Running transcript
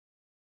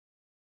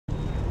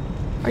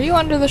Are you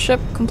under the ship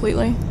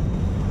completely?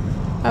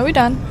 Are we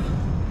done?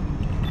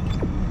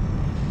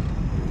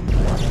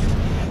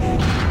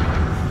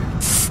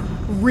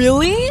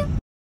 Really?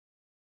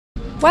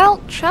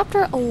 Well,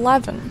 chapter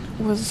 11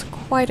 was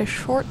quite a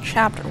short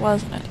chapter,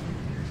 wasn't it?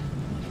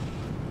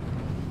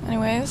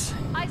 Anyways.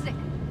 Isaac,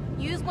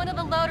 use one of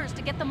the loaders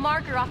to get the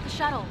marker off the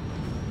shuttle.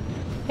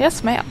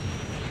 Yes, ma'am.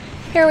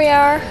 Here we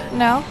are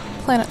now,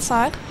 planet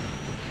side.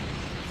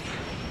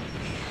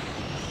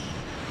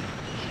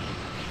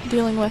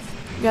 Dealing with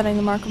getting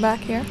the marker back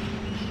here.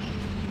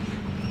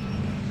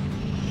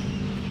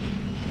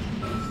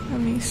 Let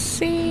me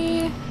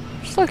see.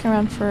 Just looking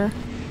around for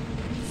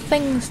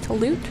things to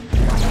loot.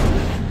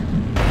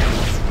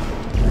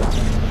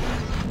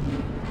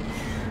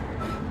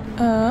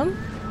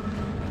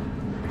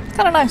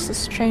 Kind of nice,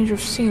 this change of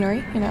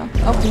scenery, you know,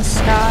 open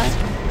sky.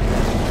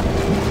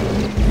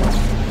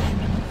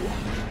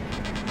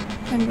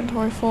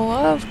 Inventory full,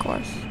 of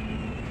course.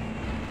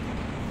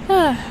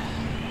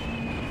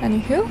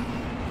 Anywho.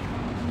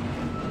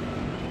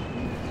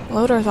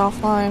 Loader's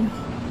offline.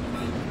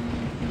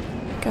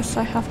 Guess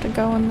I have to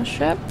go in the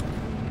ship.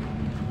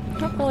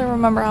 Don't really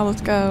remember how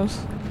this goes.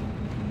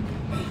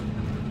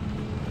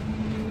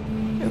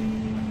 Oop.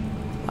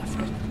 Left.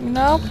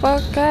 Nope,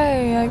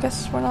 okay. I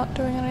guess we're not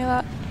doing any of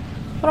that.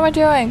 What am I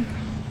doing?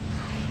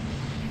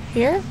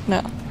 Here?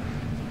 No.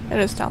 It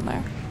is down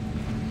there.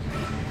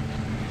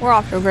 We're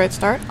off to a great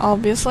start,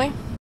 obviously.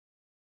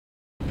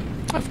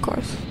 Of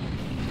course.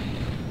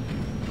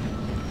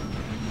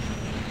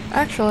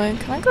 Actually,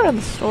 can I go to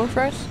the store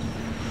first?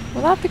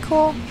 Will that be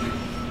cool?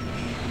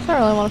 I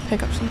really want to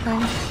pick up some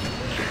things.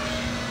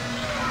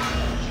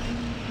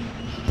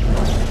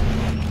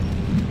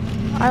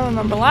 I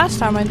remember last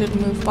time I didn't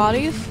move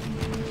bodies.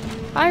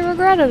 I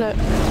regretted it.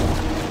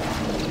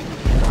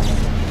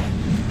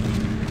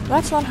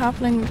 That's not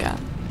happening again.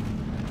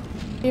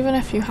 Even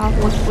if you have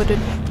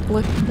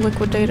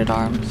liquidated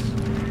arms.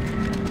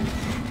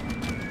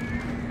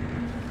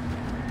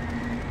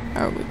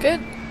 Are we good?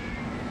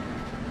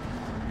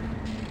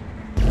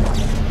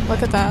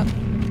 Look at that.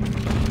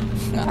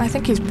 I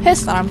think he's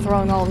pissed that I'm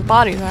throwing all the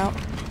bodies out.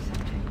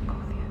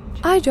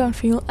 I don't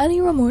feel any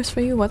remorse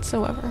for you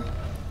whatsoever.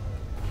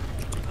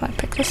 Can I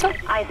pick this up?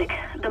 Isaac,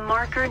 the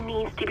marker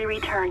needs to be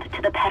returned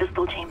to the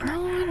pedestal chamber.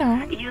 Oh, I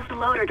know. Use the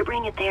loader to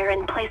bring it there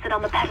and place it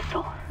on the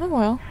pedestal. I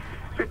will.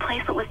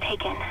 Replace what was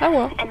taken. I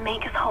will. And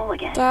make us whole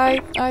again.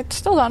 I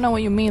still don't know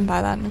what you mean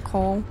by that,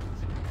 Nicole.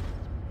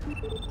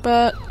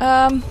 But,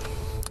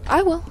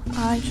 I will.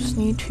 I just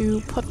need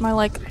to put my,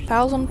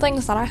 1,000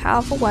 things that I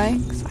have away,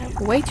 because I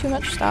have way too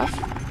much stuff.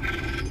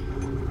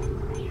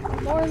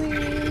 More of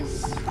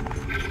these.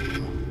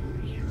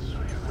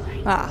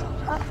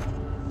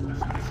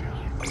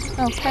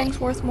 Oh, Pang's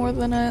worth more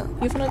than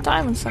even a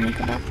diamond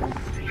semiconductor.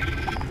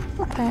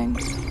 Oh, Pang.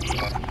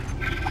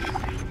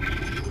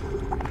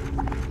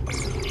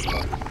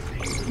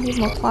 I need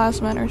more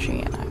plasma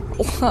energy,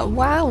 and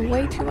wow,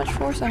 way too much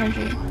force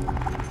energy.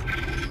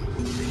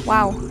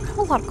 Wow, I have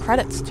a lot of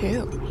credits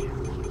too.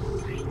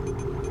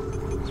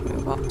 Let's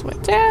move all the way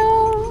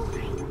down.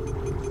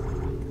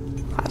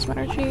 Plasma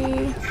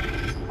energy.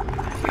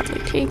 Gladly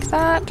take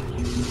that.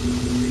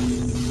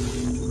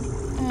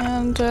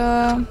 And,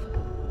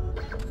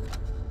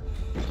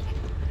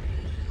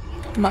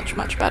 much,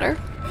 much better.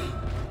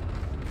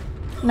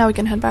 Now we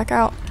can head back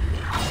out.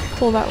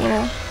 Pull that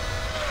little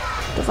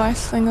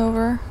device thing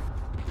over.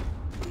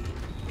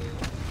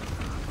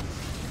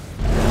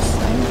 This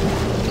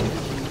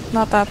thing.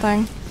 Not that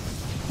thing.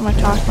 What am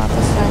I talking about?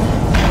 This thing.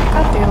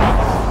 God damn it.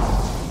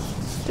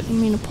 Didn't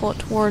mean to pull it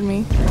toward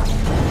me.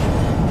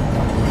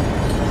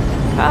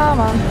 Come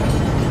on.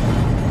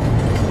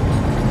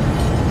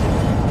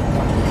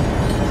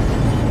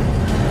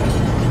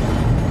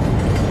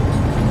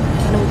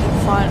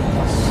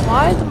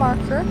 Slide the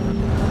marker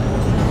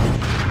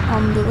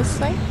onto this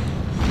thing.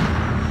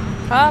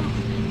 Come.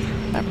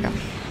 There we go.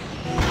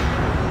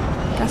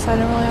 Guess I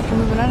didn't really have to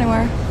move it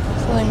anywhere.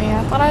 Silly me.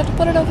 I thought I had to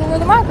put it over where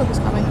the marker was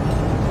coming.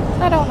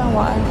 I don't know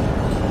why.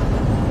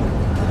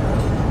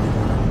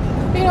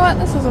 But you know what?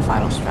 This is a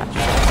final stretch.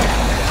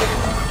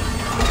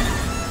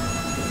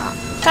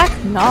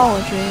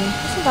 Technology.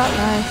 Isn't that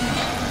nice?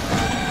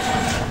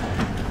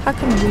 How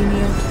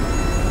convenient.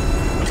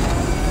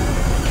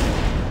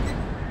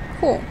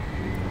 Cool.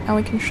 Now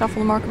we can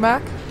shuffle the marker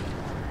back.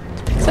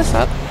 Pick this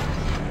up.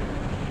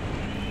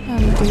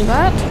 And do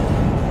that.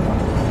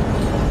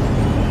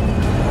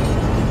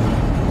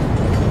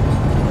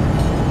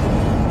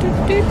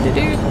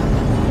 Did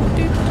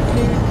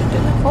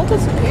Nicole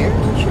disappear?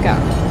 Where'd she go?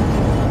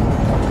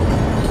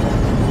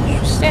 She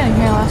was standing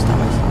here last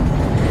time I saw her.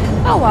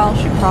 Oh well,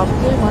 she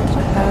probably went to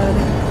bed.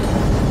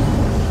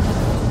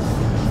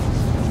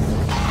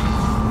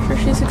 I'm sure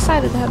she's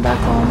excited to head back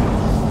home.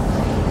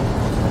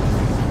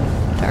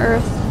 To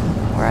Earth,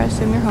 where I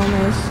assume your home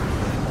is.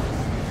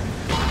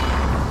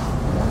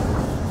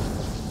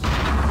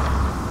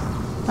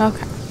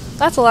 Okay.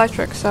 That's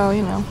electric, so,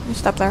 you know, you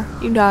step there,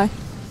 you die.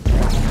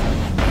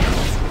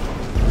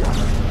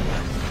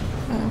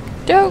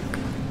 Doke.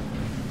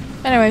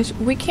 Anyways,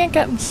 we can't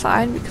get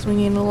inside because we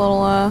need a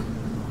little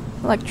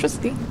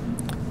electricity.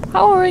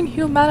 Powering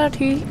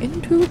humanity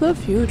into the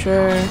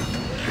future.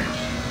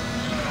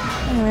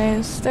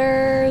 Anyways,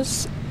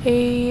 there's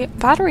a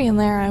battery in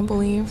there, I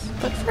believe.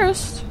 But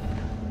first,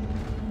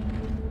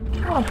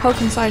 I want to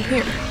poke inside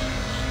here.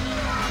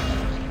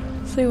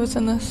 See what's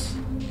in this.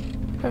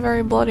 A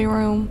very bloody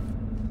room.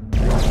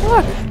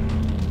 Look!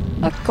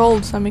 A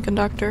gold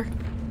semiconductor.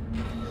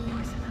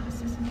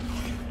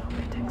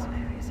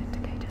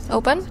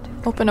 Open?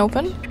 Open,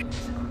 open.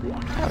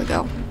 There we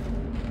go.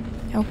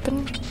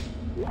 Open.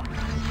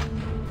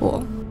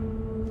 Cool.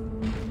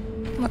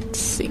 Let's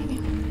see.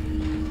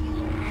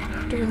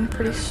 Doing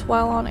pretty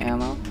swell on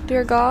ammo.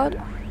 Dear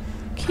God,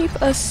 keep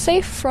us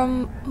safe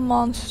from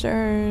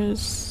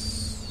monsters.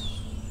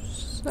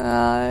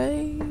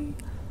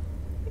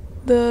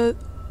 The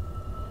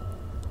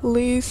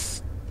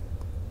least...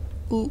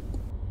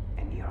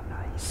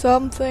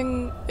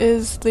 Something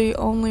is the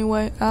only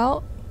way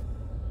out?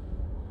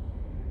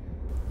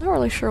 Not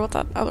really sure what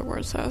that other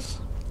word says.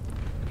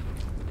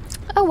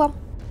 Oh well.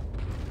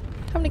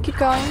 Time to keep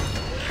going.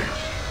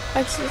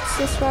 Exits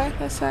this way,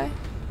 I say.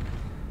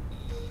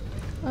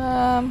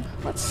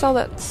 Let's sell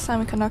that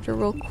semiconductor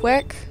real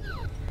quick.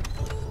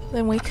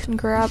 Then we can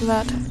grab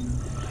that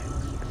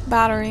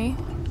battery.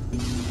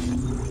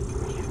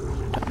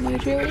 Don't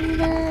need you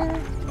either.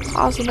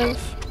 Positive.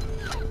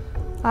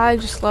 I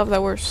just love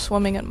that we're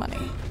swimming in money.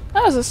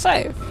 That was a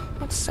save.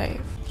 Let's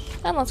save.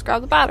 And let's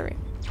grab the battery.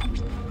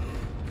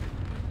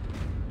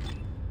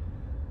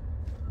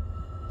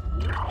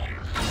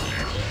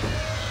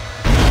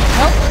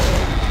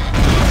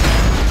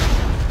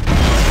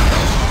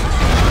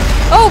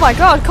 Oh my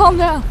god, calm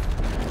down!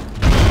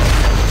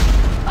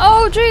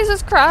 Oh,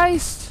 Jesus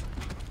Christ!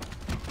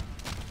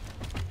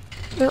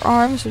 Their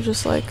arms are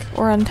just like,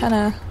 or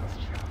antenna.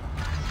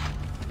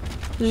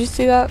 Did you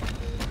see that?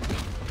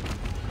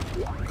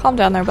 Calm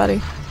down there,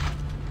 buddy.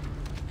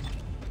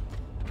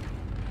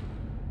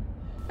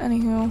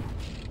 Anywho.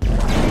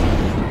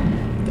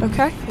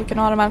 Okay, we can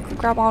automatically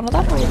grab onto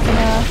that, or we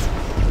can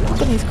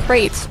open these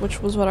crates,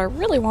 which was what I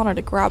really wanted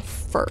to grab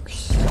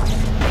first.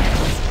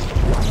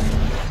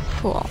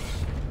 Cool.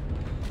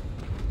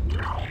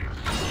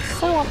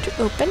 So I want to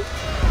open.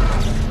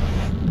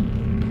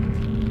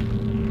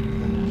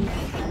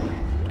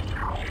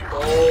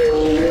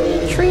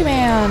 Tree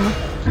man!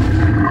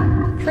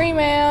 Tree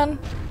man!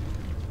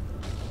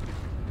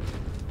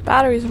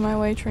 Batteries in my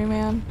way, tree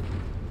man.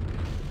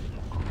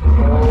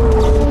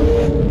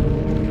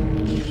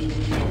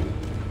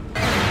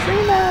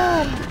 Tree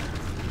man!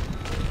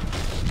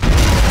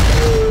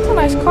 It's a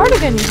nice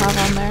cardigan you have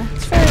on there.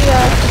 It's very,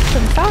 it's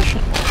in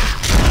fashion.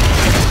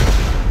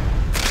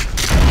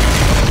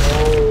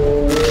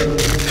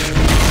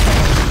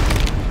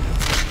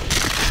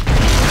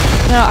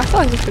 No, I feel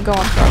like this could go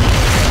on forever.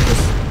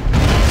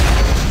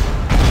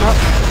 Oh.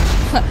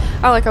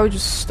 I like how we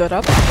just stood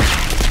up.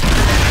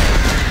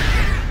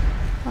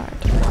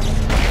 Alright.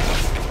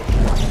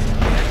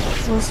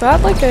 Was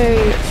that like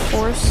a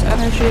force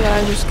energy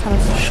that I just kind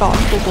of shot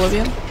into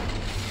oblivion?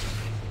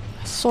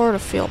 I sort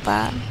of feel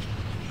bad.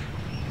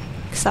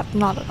 Except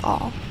not at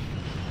all.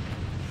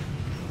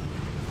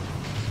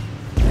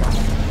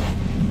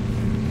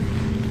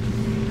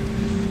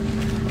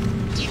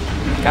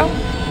 Go.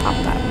 Pop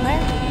that in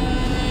there.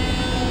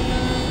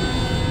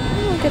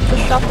 We'll get to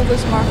shuffle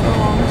this marker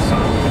along.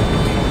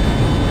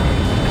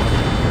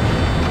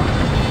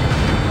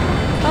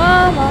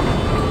 Come on.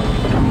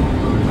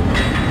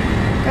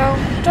 Go.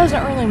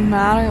 Doesn't really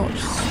matter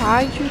which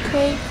side you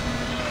take.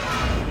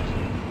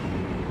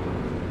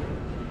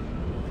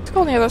 Let's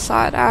go on the other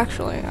side,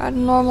 actually. I'd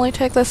normally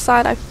take this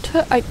side. I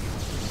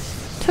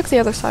took the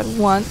other side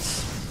once.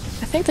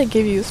 I think they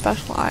give you a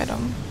special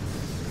item.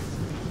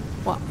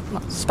 Well,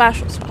 not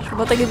special,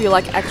 but they give you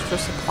like extra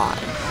supplies.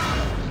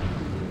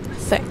 I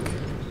think.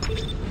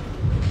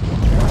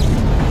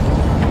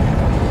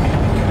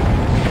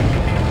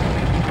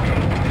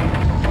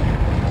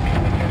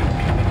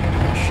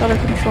 Shutter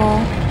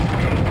control.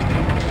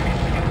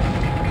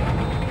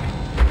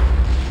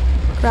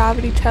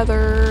 Gravity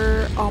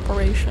tether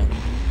operations.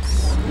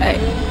 Hey.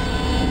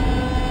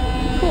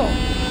 Cool.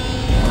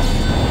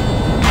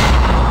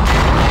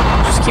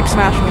 Just keep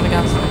smashing it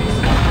against things.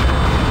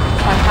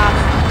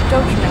 Fantastic.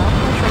 Don't you know?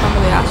 Don't you remember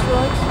the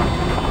asteroids?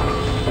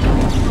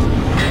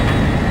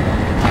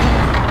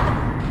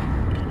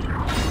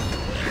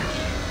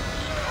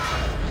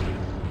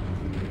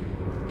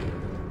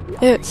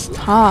 It's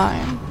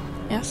time.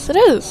 Yes, it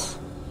is.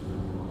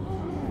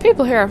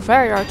 People here are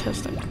very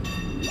artistic.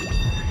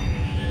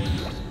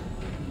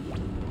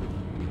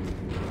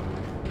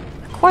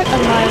 I quite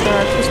admire their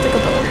artistic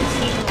abilities.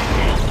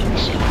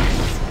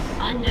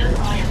 Unknown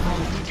fireball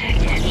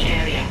detected in the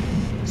area.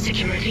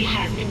 Security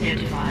has been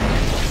notified.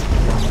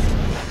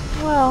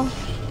 Well,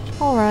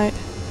 alright.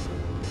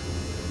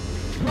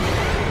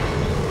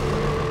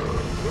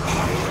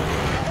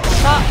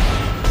 Stop!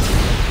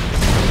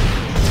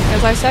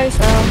 As I say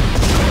so.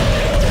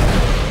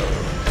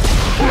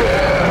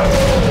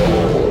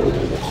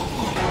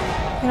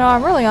 You know,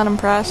 I'm really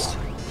unimpressed.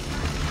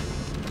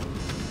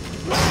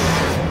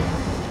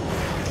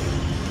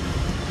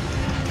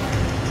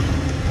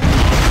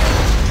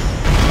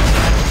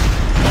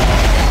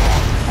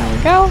 There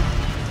we go.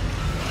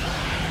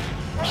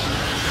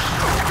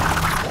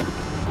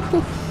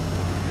 Whew.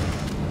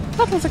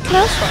 That was a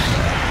close one.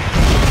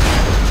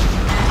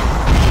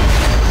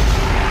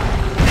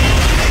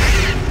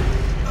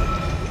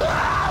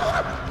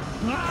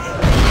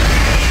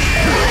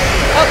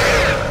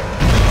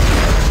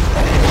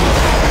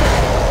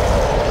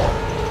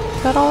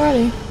 That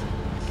already.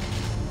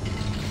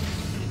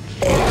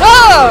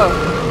 Oh!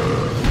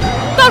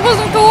 That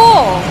wasn't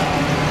cool!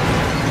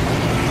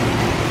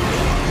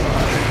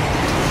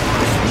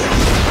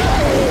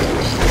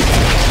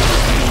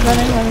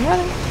 Running, running,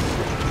 running.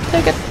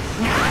 Take it.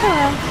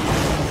 Yeah.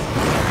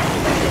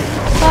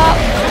 Stop.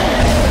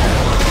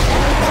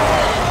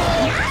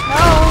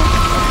 No.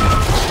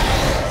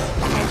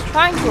 I was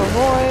trying to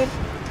avoid.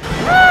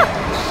 Ah!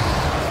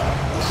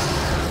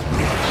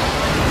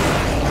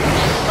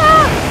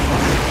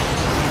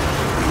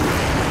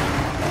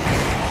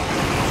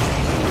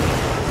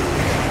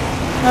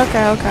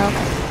 Okay, okay,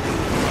 okay.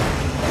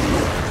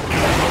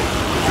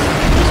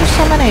 There's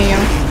so many of you.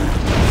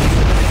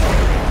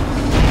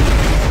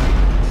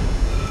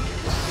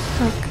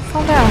 Look,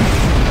 calm down.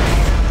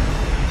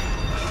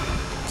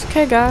 It's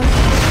okay, guys.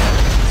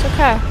 It's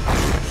okay.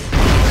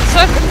 It's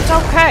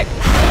okay.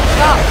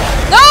 Stop.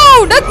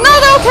 No! That's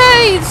not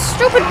okay!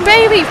 Stupid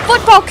baby!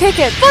 Football kick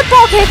it!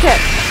 Football kick it!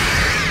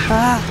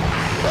 Ah.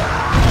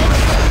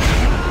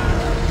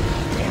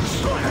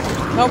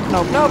 Nope,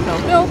 nope, nope,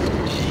 nope, nope.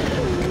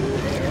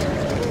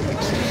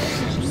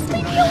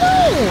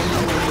 Alone.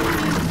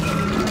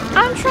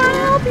 I'm trying to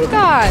help you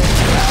guys.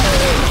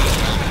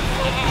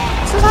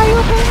 This is how you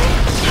okay?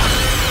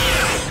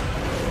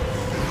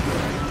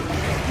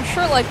 I'm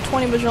sure like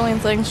 20 bajillion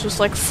things just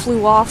like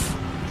flew off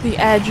the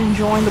edge and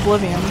joined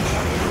oblivion.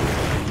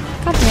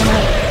 God damn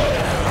it.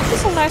 This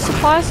is a nice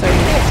supply sir.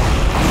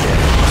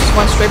 Just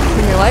went straight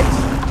between your legs.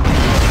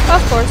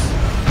 Of course.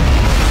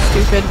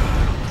 Stupid.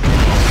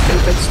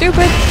 Stupid,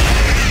 stupid.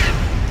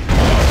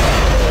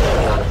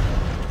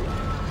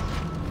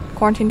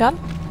 Quarantine done?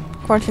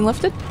 Quarantine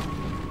lifted?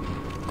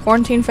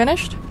 Quarantine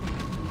finished?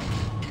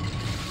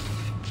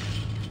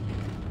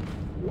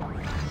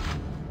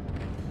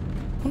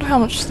 Wonder how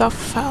much stuff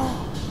fell.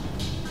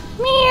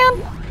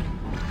 Man!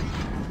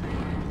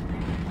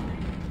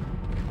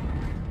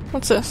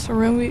 What's this? A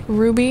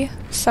ruby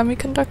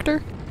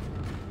semiconductor?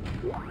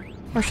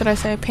 Or should I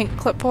say a pink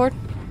clipboard?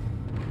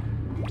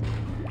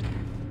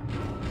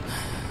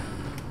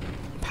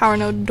 Power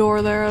node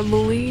door there, I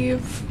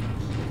believe.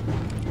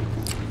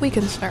 We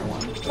can start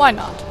one. Why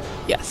not?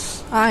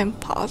 Yes, I'm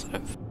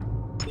positive.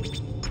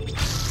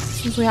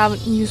 Since we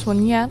haven't used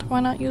one yet,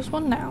 why not use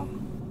one now?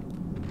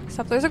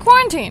 Except there's a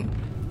quarantine!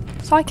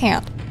 So I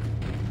can't.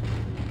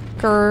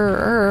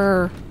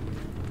 Grrr.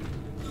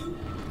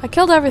 I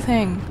killed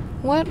everything.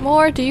 What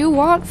more do you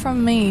want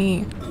from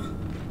me?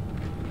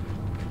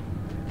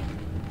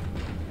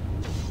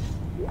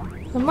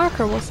 The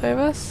marker will save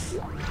us.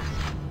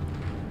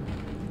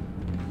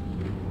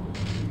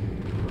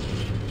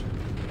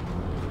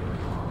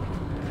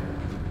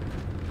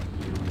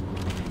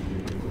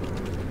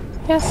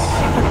 Yes,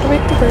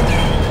 activate the bridge.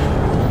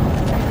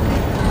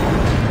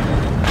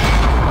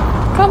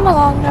 Come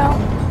along now.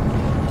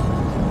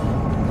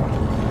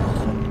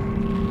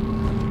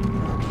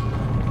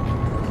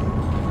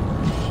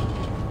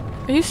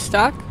 Are you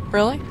stuck?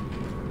 Really?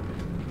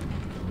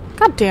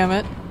 God damn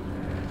it.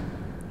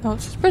 No,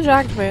 it's just bridge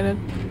activated.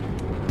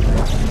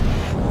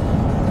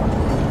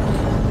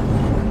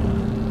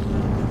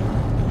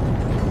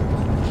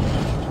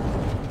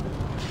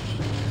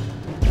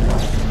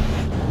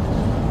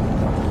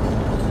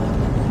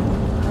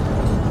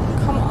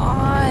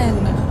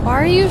 Why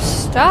are you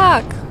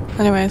stuck?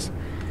 Anyways.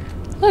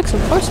 Look,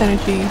 of course I need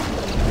to be.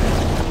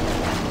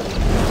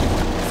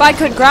 If I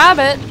could grab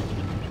it!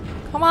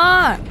 Come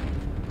on!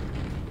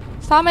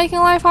 Stop making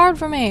life hard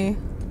for me.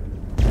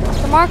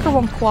 The marker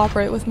won't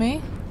cooperate with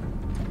me.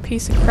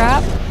 Piece of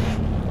crap.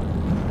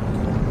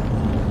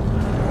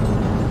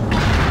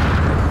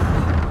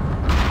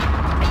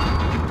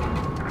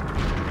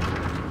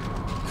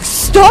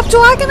 Stop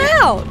dragging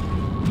out!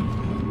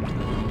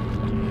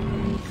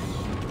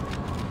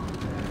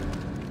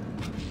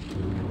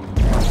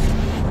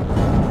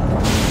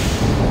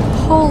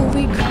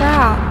 Holy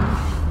crap.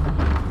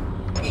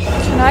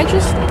 Can I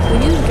just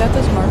please get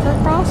this marker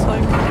across?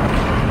 Like...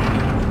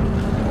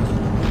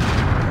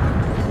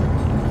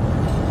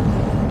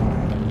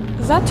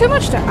 Is that too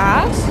much to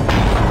ask?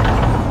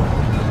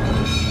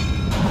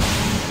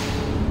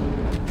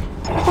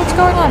 What's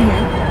going on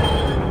here?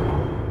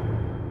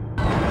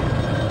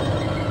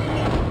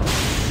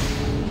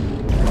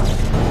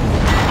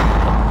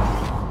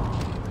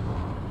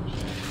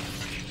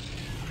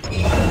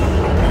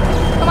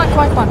 Come on.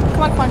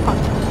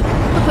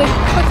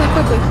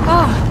 Quickly.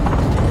 Ah.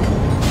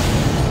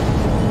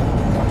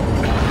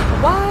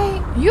 Why?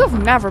 You have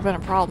never been a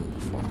problem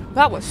before.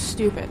 That was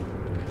stupid.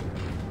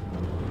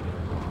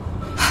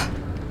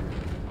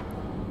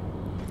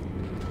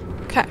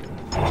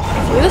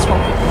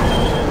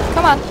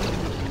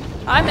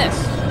 I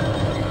missed.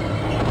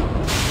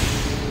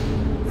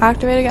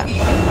 Activate again.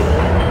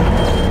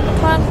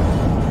 Come on.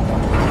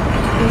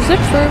 Zip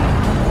through.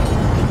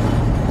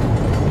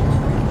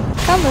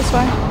 Come this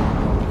way.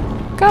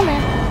 Come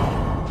here.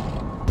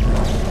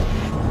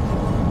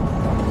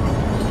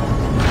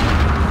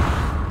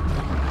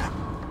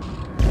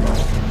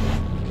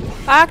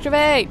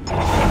 Activate! Oh.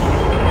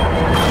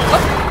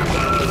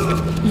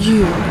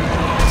 You.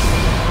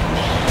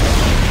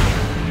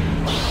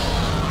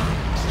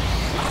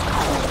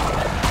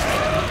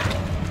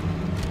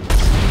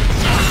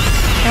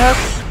 Yep.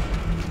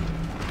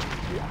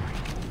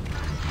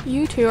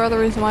 You two are the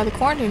reason why the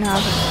quarantine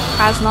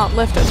has not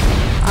lifted.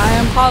 I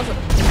am positive.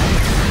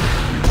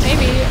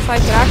 Maybe if I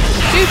could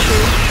actually shoot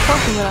you,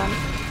 talking to them.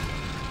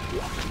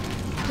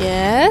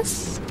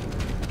 Yes?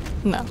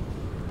 No.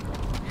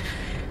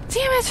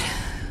 Damn it!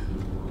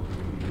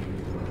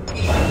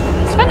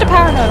 Spent a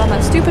power node on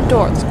that stupid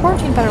door. This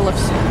quarantine better lift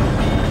soon.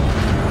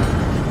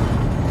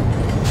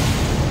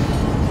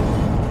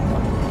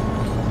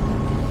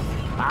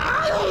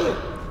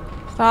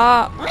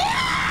 Stop.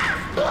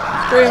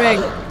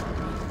 Screaming.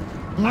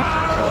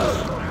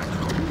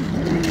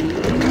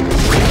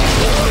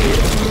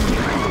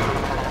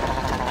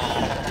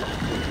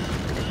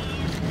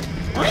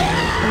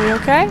 Are we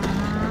okay?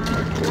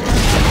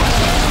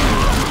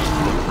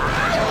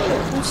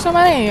 There's so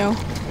many of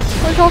you.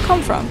 Where'd y'all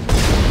come from?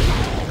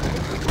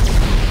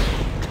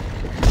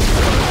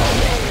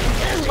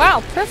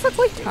 Wow,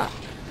 perfectly timed.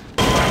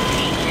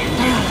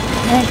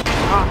 Thank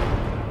God.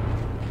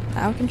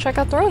 Now we can check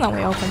out the room that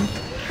we opened.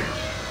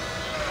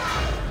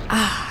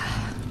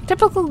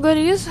 Typical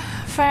goodies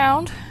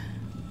found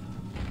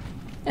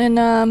in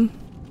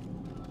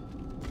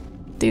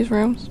these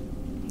rooms.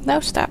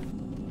 No step.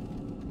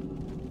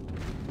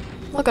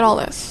 Look at all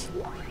this.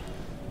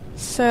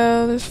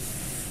 So there's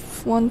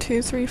 1,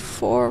 2, 3,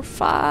 4,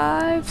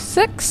 5,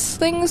 6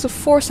 things of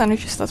force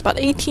energy. So that's about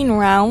 18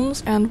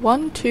 rounds. And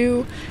 1,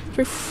 2,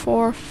 3,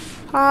 4,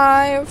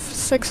 5,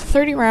 6,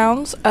 30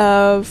 rounds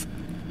of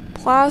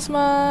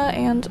plasma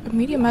and a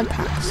medium med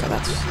pack. So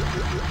that's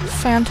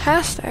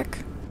fantastic.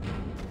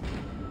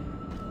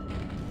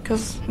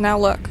 Because now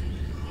look,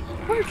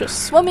 we're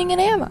just swimming in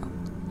ammo.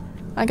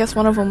 I guess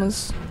one of them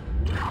was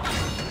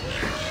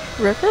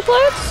Ripper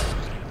Blades?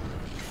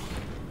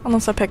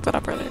 Unless I picked that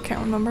up earlier, I can't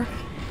remember.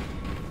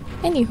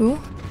 Anywho,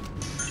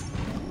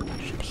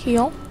 should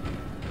heal.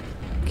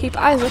 Keep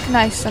Isaac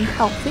nice and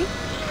healthy.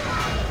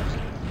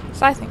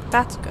 So I think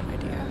that's a good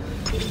idea.